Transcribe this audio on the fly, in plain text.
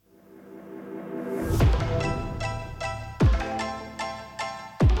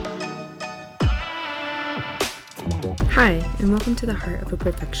Hi, and welcome to the Heart of a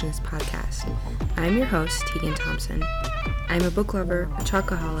Perfectionist podcast. I'm your host, Tegan Thompson. I'm a book lover, a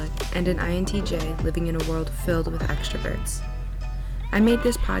chocoholic, and an INTJ living in a world filled with extroverts. I made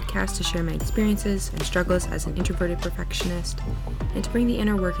this podcast to share my experiences and struggles as an introverted perfectionist, and to bring the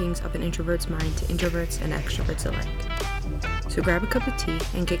inner workings of an introvert's mind to introverts and extroverts alike. So grab a cup of tea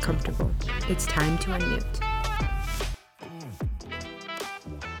and get comfortable. It's time to unmute.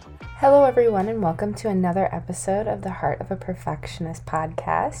 Hello everyone, and welcome to another episode of the Heart of a Perfectionist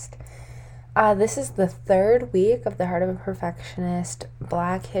podcast. This is the third week of the Heart of a Perfectionist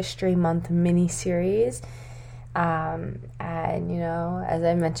Black History Month mini-series. And as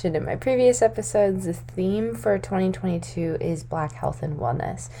I mentioned in my previous episodes, the theme for 2022 is Black health and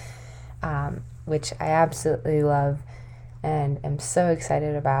wellness, which I absolutely love and am so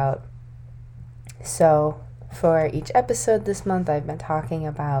excited about. So for each episode this month, I've been talking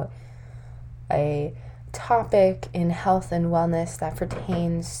about a topic in health and wellness that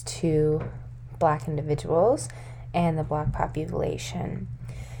pertains to Black individuals and the Black population.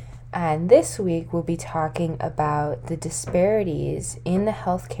 And this week we'll be talking about the disparities in the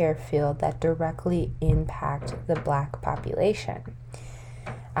healthcare field that directly impact the Black population.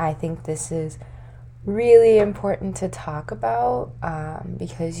 I think this is really important to talk about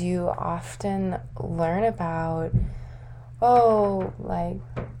because you often learn about,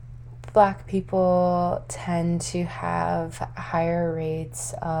 Black people tend to have higher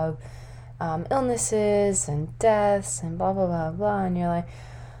rates of illnesses and deaths and blah, blah, blah, blah. And you're like,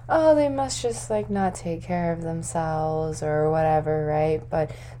 they must just not take care of themselves or whatever, right?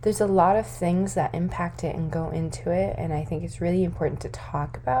 But there's a lot of things that impact it and go into it. And I think it's really important to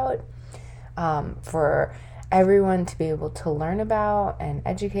talk about for everyone to be able to learn about and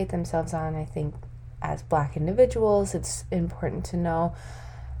educate themselves on. I think as Black individuals, it's important to know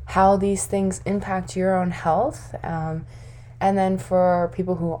how these things impact your own health. And then for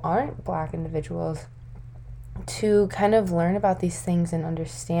people who aren't Black individuals, to kind of learn about these things and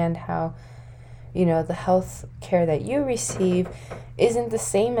understand how, the health care that you receive isn't the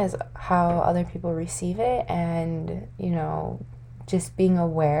same as how other people receive it. And, just being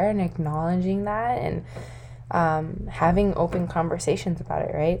aware and acknowledging that and having open conversations about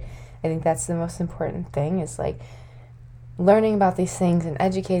it, right? I think that's the most important thing is learning about these things and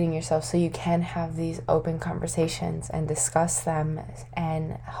educating yourself so you can have these open conversations and discuss them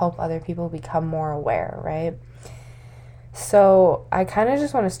and help other people become more aware, right? So I kind of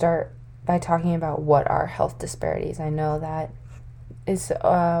just want to start by talking about what are health disparities. I know that is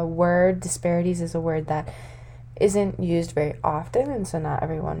a word, disparities is a word that isn't used very often, and so not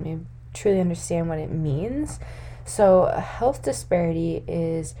everyone may truly understand what it means. So a health disparity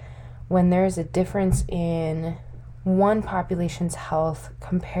is when there's a difference in one population's health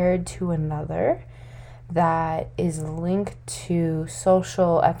compared to another that is linked to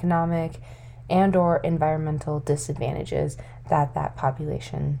social, economic, and or environmental disadvantages that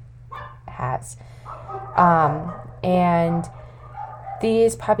population has. And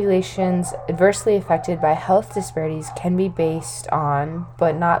these populations adversely affected by health disparities can be based on,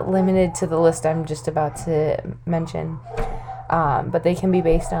 but not limited to the list I'm just about to mention, but they can be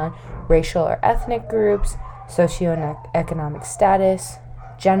based on racial or ethnic groups, socioeconomic status,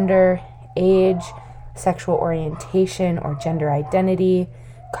 gender, age, sexual orientation or gender identity,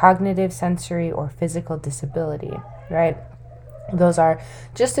 cognitive, sensory, or physical disability, right? Those are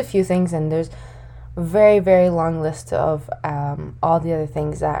just a few things, and there's a very, very long list of all the other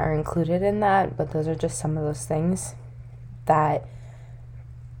things that are included in that, but those are just some of those things that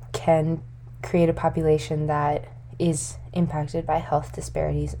can create a population that is impacted by health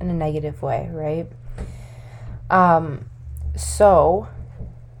disparities in a negative way, right? So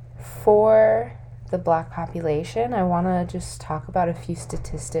for the Black population, I want to just talk about a few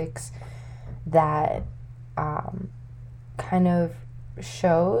statistics that kind of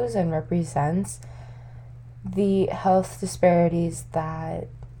shows and represents the health disparities that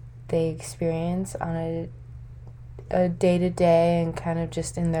they experience on a day-to-day and kind of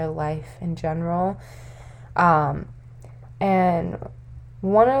just in their life in general. And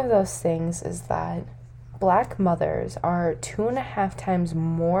one of those things is that Black mothers are 2.5 times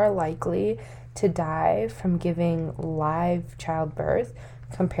more likely to die from giving live childbirth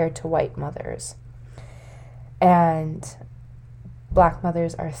compared to white mothers. And Black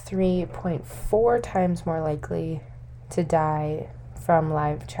mothers are 3.4 times more likely to die from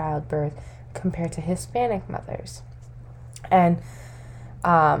live childbirth compared to Hispanic mothers. And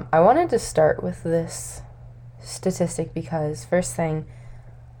I wanted to start with this statistic because, first thing,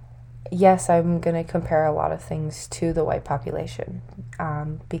 yes, I'm going to compare a lot of things to the white population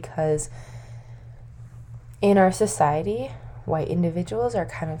because In our society, white individuals are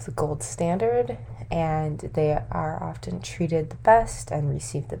kind of the gold standard, and they are often treated the best and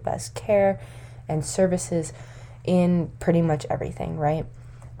receive the best care and services in pretty much everything, right?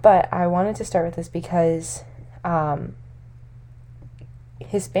 But I wanted to start with this because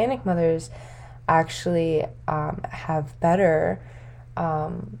Hispanic mothers actually have better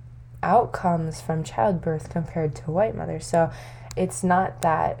outcomes from childbirth compared to white mothers. So it's not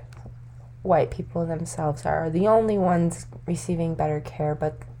that white people themselves are the only ones receiving better care,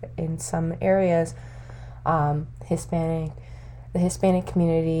 but in some areas, the Hispanic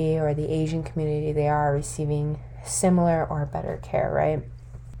community or the Asian community, they are receiving similar or better care, right?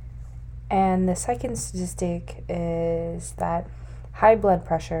 And the second statistic is that high blood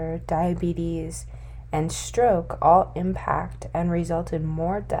pressure, diabetes, and stroke all impact and result in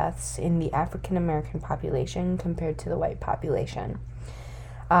more deaths in the African American population compared to the white population.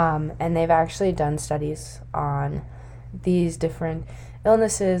 And they've actually done studies on these different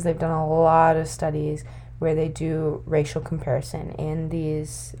illnesses. They've done a lot of studies where they do racial comparison in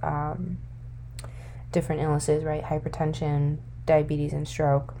these different illnesses, right? Hypertension, diabetes, and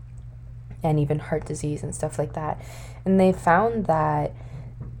stroke, and even heart disease and stuff like that. And they found that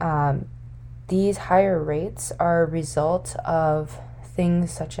these higher rates are a result of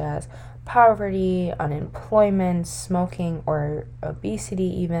things such as poverty, unemployment, smoking, or obesity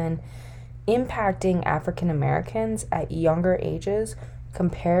even, impacting African Americans at younger ages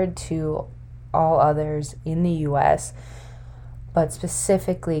compared to all others in the U.S., but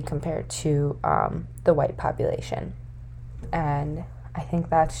specifically compared to the white population. And I think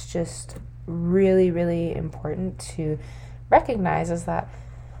that's just really, really important to recognize, is that,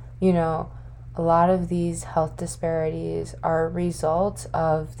 you know, a lot of these health disparities are a result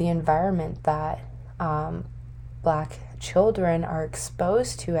of the environment that Black children are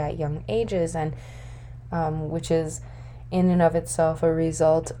exposed to at young ages, and which is in and of itself a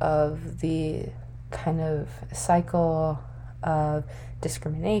result of the kind of cycle of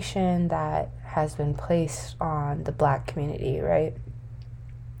discrimination that has been placed on the Black community, right?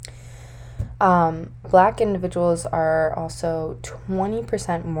 Black individuals are also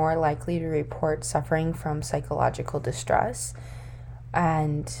 20% more likely to report suffering from psychological distress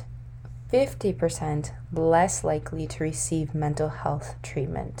and 50% less likely to receive mental health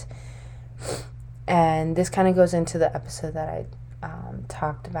treatment. And this kind of goes into the episode that I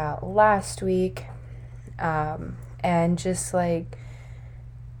talked about last week. And just like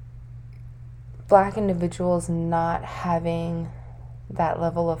Black individuals not having that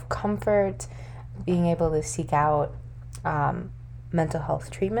level of comfort, being able to seek out mental health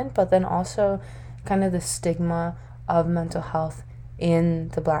treatment, but then also kind of the stigma of mental health in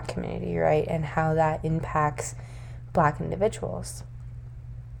the Black community, right? And how that impacts Black individuals.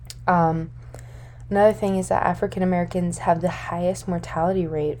 Another thing is that African Americans have the highest mortality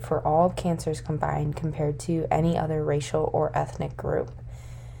rate for all cancers combined compared to any other racial or ethnic group.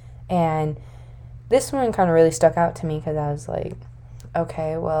 And this one kind of really stuck out to me because I was like,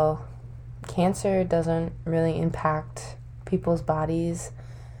 okay, well, cancer doesn't really impact people's bodies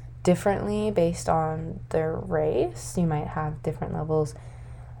differently based on their race. You might have different levels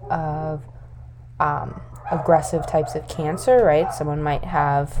of aggressive types of cancer, right? Someone might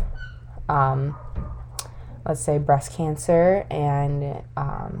have, let's say, breast cancer, and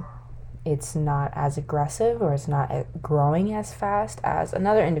it's not as aggressive, or it's not growing as fast as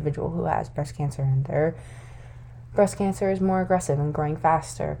another individual who has breast cancer, and their breast cancer is more aggressive and growing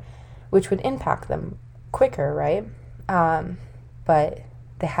faster, which would impact them quicker, right? But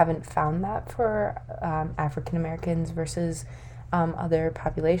they haven't found that for African Americans versus other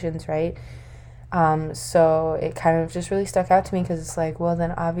populations, right? So it kind of just really stuck out to me because it's like, well,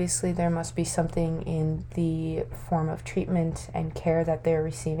 then obviously there must be something in the form of treatment and care that they're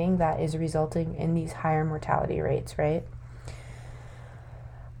receiving that is resulting in these higher mortality rates, right?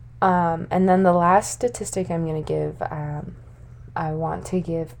 And then the last statistic I'm going to give, I want to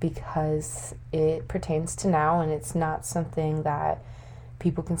give because it pertains to now, and it's not something that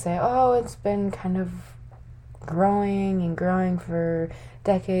people can say, oh, it's been kind of growing and growing for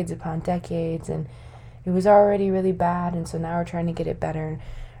decades upon decades, and it was already really bad, and so now we're trying to get it better.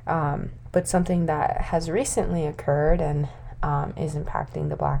 But something that has recently occurred and is impacting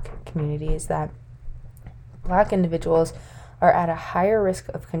the Black community is that Black individuals are at a higher risk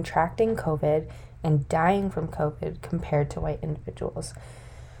of contracting COVID and dying from COVID compared to white individuals.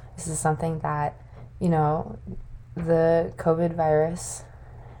 This is something that, you know, the COVID virus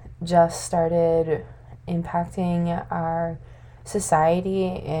just started impacting our society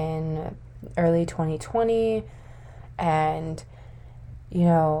in early 2020, and, you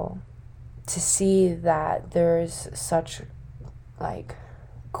know, to see that there's such like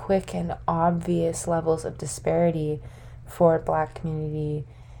quick and obvious levels of disparity for Black community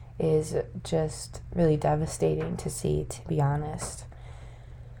is just really devastating to see, to be honest.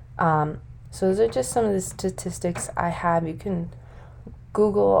 So those are just some of the statistics I have. You can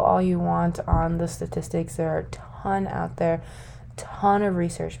Google all you want on the statistics. There are a ton out there, ton of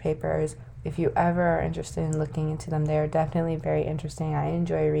research papers. If you ever are interested in looking into them, they are definitely very interesting. I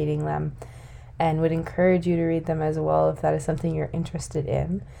enjoy reading them and would encourage you to read them as well if that is something you're interested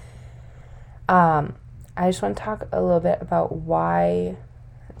in. I just want to talk a little bit about why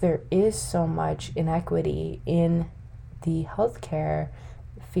there is so much inequity in the healthcare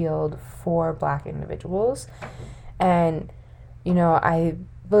field for Black individuals. And, I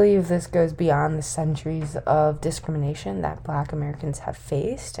believe this goes beyond the centuries of discrimination that Black Americans have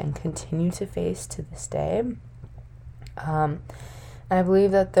faced and continue to face to this day. And I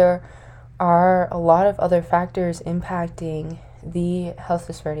believe that there are a lot of other factors impacting the health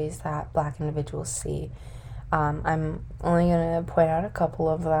disparities that Black individuals see. I'm only going to point out a couple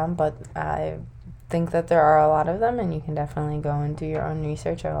of them, but I think that there are a lot of them, and you can definitely go and do your own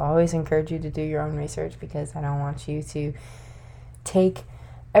research. I always encourage you to do your own research because I don't want you to take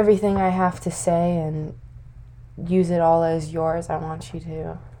everything I have to say and use it all as yours. I want you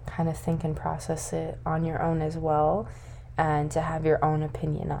to kind of think and process it on your own as well and to have your own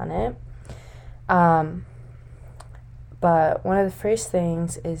opinion on it. But one of the first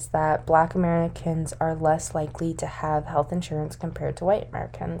things is that Black Americans are less likely to have health insurance compared to white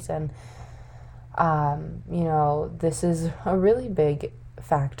Americans. And, this is a really big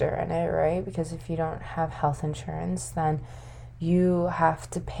factor in it, right? Because if you don't have health insurance, then you have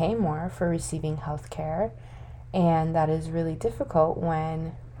to pay more for receiving health care. And that is really difficult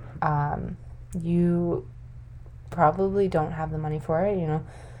when you probably don't have the money for it,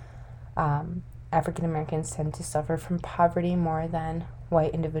 African Americans tend to suffer from poverty more than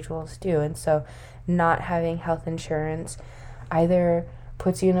white individuals do. And so not having health insurance either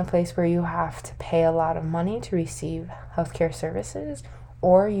puts you in a place where you have to pay a lot of money to receive healthcare services,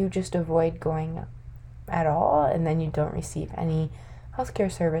 or you just avoid going at all and then you don't receive any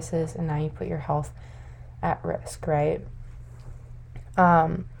healthcare services, and now you put your health at risk, right?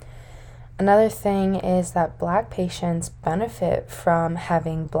 Another thing is that Black patients benefit from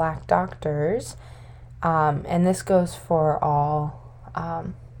having Black doctors, and this goes for all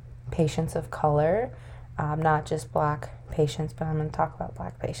patients of color, not just Black patients, but I'm going to talk about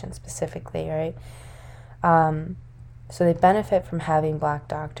Black patients specifically, right? So they benefit from having Black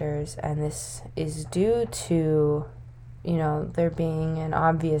doctors, and this is due to, there being an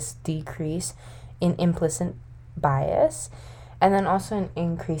obvious decrease in implicit bias, and then also an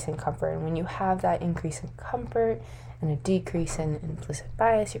increase in comfort. And when you have that increase in comfort and a decrease in implicit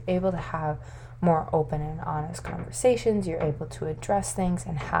bias, you're able to have more open and honest conversations. You're able to address things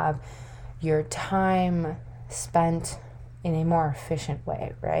and have your time spent in a more efficient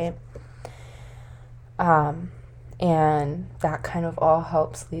way, right? And that kind of all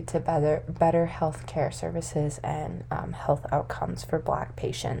helps lead to better healthcare services and health outcomes for Black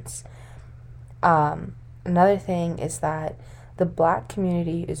patients. Another thing is that the Black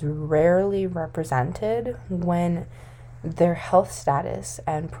community is rarely represented when their health status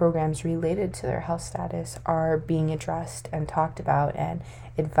and programs related to their health status are being addressed and talked about and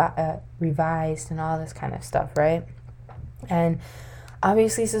revised and all this kind of stuff, right? And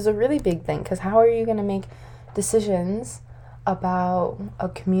obviously this is a really big thing, because how are you going to make decisions about a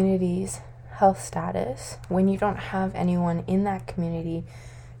community's health status when you don't have anyone in that community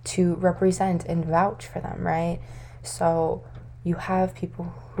to represent and vouch for them, right? So you have people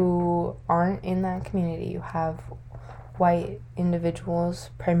who aren't in that community. You have white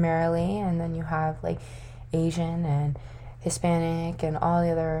individuals primarily, and then you have like Asian and Hispanic and all the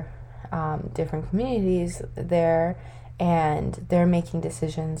other different communities there, and they're making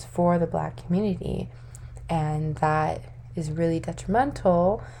decisions for the Black community. And that is really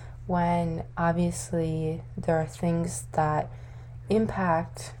detrimental when obviously there are things that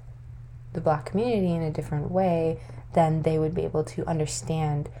impact the Black community in a different way than they would be able to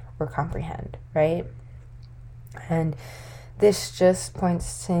understand or comprehend, right? And this just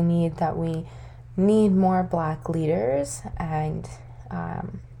points to the need that we need more Black leaders, and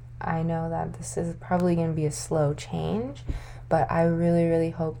I know that this is probably going to be a slow change, but I really, really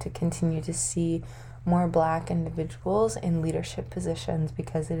hope to continue to see more Black individuals in leadership positions,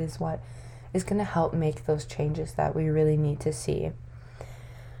 because it is what is going to help make those changes that we really need to see.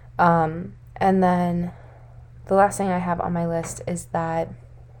 And then the last thing I have on my list is that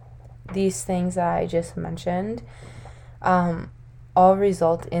these things that I just mentioned all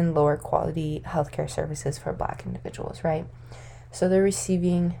result in lower quality healthcare services for Black individuals, right? So they're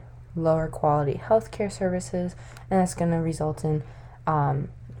receiving lower quality healthcare services, and that's going to result in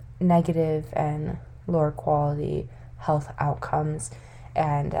negative and lower quality health outcomes,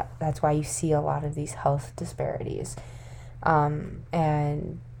 and that's why you see a lot of these health disparities.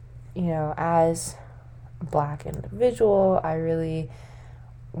 And as a Black individual, I really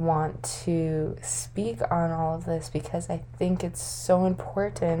want to speak on all of this because I think it's so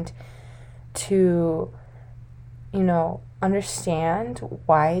important to understand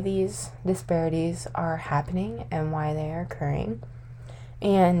why these disparities are happening and why they are occurring,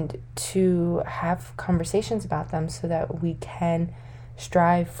 and to have conversations about them so that we can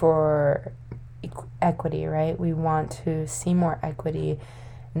strive for equity, right? We want to see more equity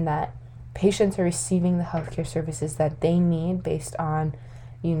and that patients are receiving the healthcare services that they need based on,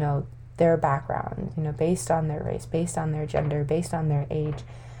 their background, based on their race, based on their gender, based on their age,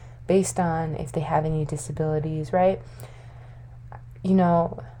 based on if they have any disabilities, right?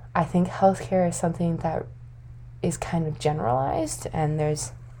 I think healthcare is something that is kind of generalized, and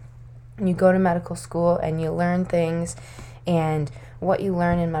you go to medical school and you learn things, and what you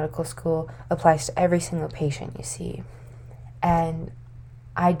learn in medical school applies to every single patient you see. And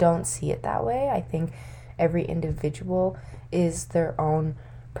I don't see it that way. I think every individual is their own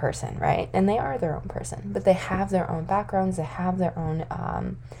person, right? And they are their own person, but they have their own backgrounds, they have their own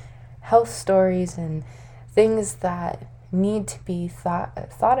health stories and things that need to be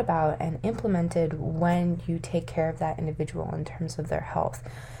thought about and implemented when you take care of that individual in terms of their health,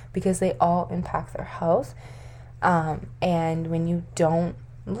 because they all impact their health. And when you don't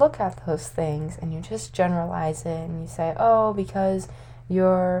look at those things and you just generalize it and you say, oh, because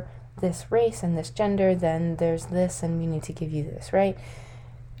you're this race and this gender, then there's this and we need to give you this, right?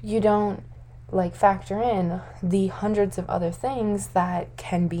 You don't factor in the hundreds of other things that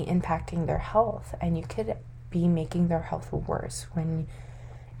can be impacting their health, and you could be making their health worse when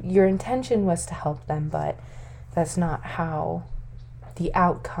your intention was to help them, but that's not how the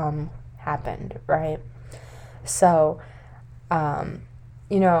outcome happened, right? So,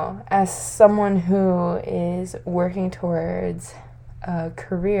 as someone who is working towards a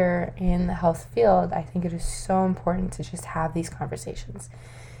career in the health field, I think it is so important to just have these conversations.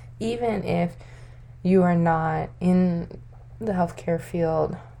 Even if you are not in the healthcare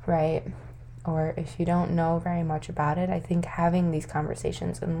field, right? Or if you don't know very much about it, I think having these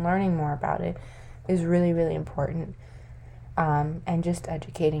conversations and learning more about it is really, really important. And just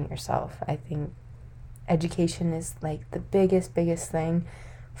educating yourself. I think education is the biggest thing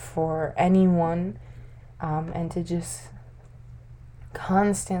for anyone, and to just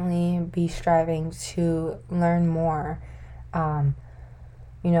constantly be striving to learn more,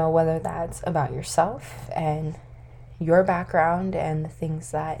 whether that's about yourself and your background and the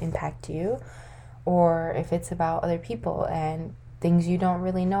things that impact you, or if it's about other people and things you don't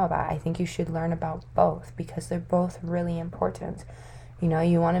really know about. I think you should learn about both because they're both really important. You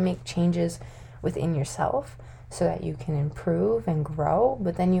want to make changes within yourself so that you can improve and grow,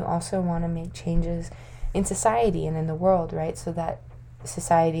 but then you also want to make changes in society and in the world, right? So that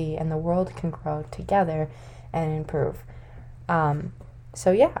society and the world can grow together and improve.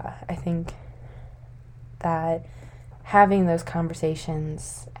 I think that having those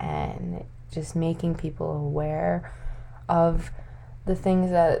conversations and just making people aware of the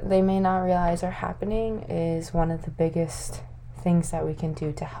things that they may not realize are happening is one of the biggest things that we can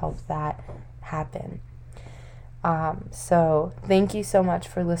do to help that happen. So thank you so much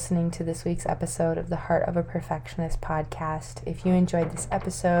for listening to this week's episode of the Heart of a Perfectionist podcast. If you enjoyed this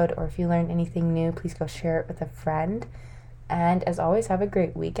episode or if you learned anything new, please go share it with a friend. And as always, have a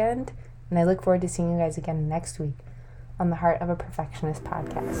great weekend. And I look forward to seeing you guys again next week on the Heart of a Perfectionist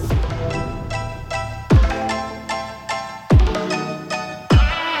podcast.